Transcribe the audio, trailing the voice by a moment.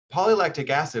Polylactic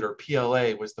acid, or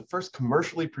PLA, was the first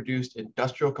commercially produced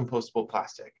industrial compostable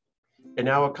plastic. And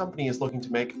now a company is looking to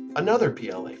make another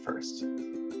PLA first.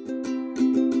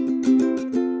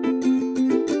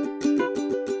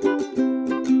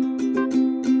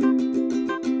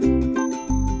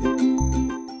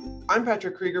 I'm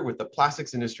Patrick Krieger with the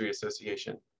Plastics Industry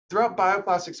Association. Throughout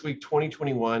Bioplastics Week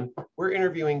 2021, we're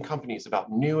interviewing companies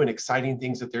about new and exciting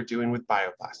things that they're doing with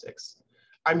bioplastics.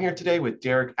 I'm here today with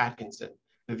Derek Atkinson,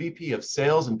 the VP of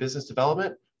Sales and Business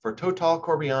Development for Total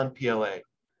Corbion PLA.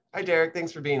 Hi, Derek.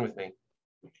 Thanks for being with me.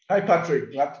 Hi,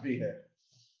 Patrick. Glad to be here.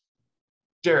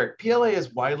 Derek, PLA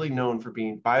is widely known for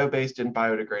being bio-based and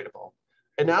biodegradable.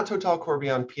 And now Total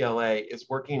Corbion PLA is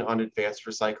working on advanced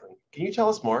recycling. Can you tell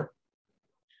us more?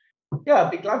 Yeah,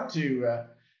 I'd be glad to.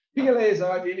 PLA is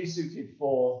ideally suited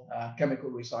for chemical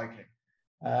recycling.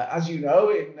 As you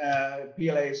know,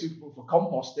 PLA is suitable for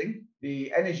composting.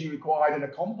 The energy required in a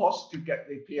compost to get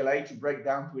the PLA to break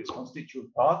down to its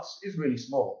constituent parts is really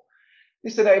small.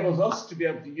 This enables us to be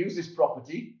able to use this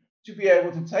property to be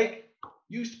able to take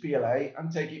used PLA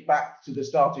and take it back to the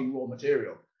starting raw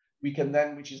material. We can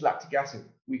then, which is lactic acid.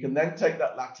 We can then take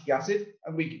that lactic acid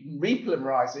and we can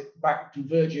repolymerize it back to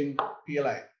virgin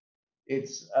PLA.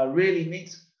 It's a really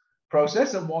neat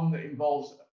process and one that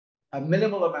involves a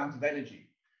minimal amount of energy.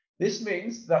 This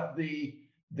means that the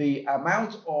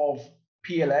amount of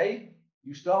PLA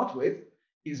you start with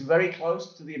is very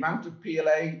close to the amount of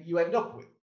PLA you end up with.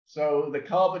 So the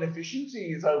carbon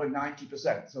efficiency is over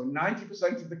 90%. So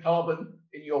 90% of the carbon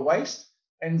in your waste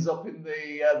ends up in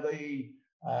the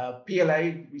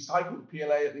PLA, recycled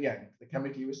PLA at the end, the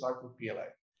chemically recycled PLA.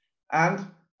 And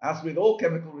as with all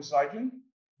chemical recycling,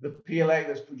 the PLA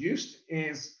that's produced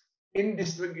is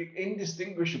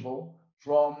indistinguishable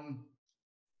from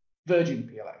virgin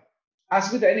PLA.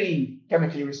 As with any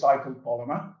chemically recycled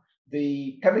polymer,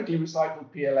 the chemically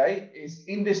recycled PLA is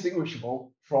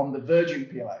indistinguishable from the virgin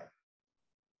PLA.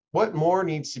 What more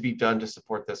needs to be done to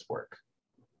support this work?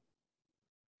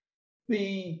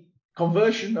 The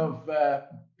conversion of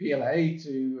PLA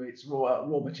to its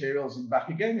raw materials and back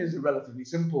again is a relatively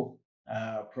simple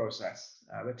process.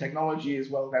 The technology is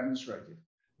well demonstrated.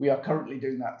 We are currently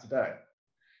doing that today.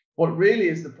 What really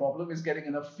is the problem is getting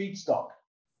enough feedstock.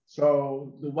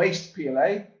 So the waste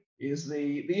PLA is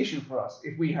the issue for us.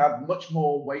 If we had much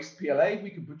more waste PLA,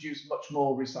 we could produce much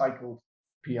more recycled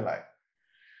PLA.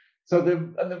 So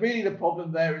really the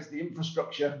problem there is the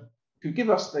infrastructure to give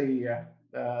us the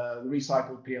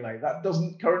recycled PLA. That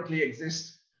doesn't currently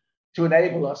exist to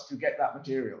enable us to get that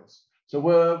materials. So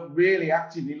we're really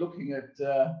actively looking at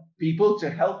people to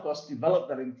help us develop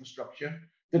that infrastructure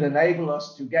that enable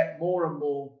us to get more and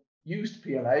more used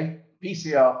PLA,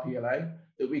 PCR PLA,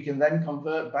 that we can then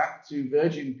convert back to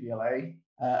virgin PLA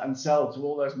and sell to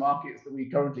all those markets that we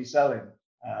currently sell in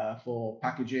for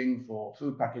packaging, for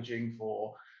food packaging,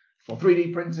 for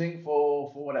 3D printing,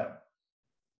 for whatever.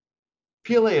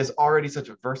 PLA is already such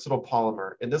a versatile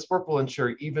polymer, and this work will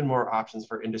ensure even more options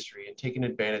for industry and taking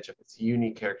advantage of its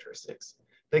unique characteristics.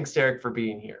 Thanks, Derek, for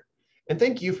being here. And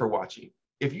thank you for watching.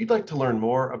 If you'd like to learn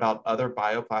more about other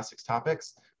bioplastics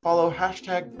topics, follow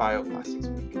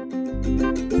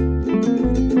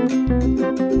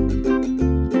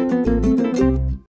 #BioplasticsWeek.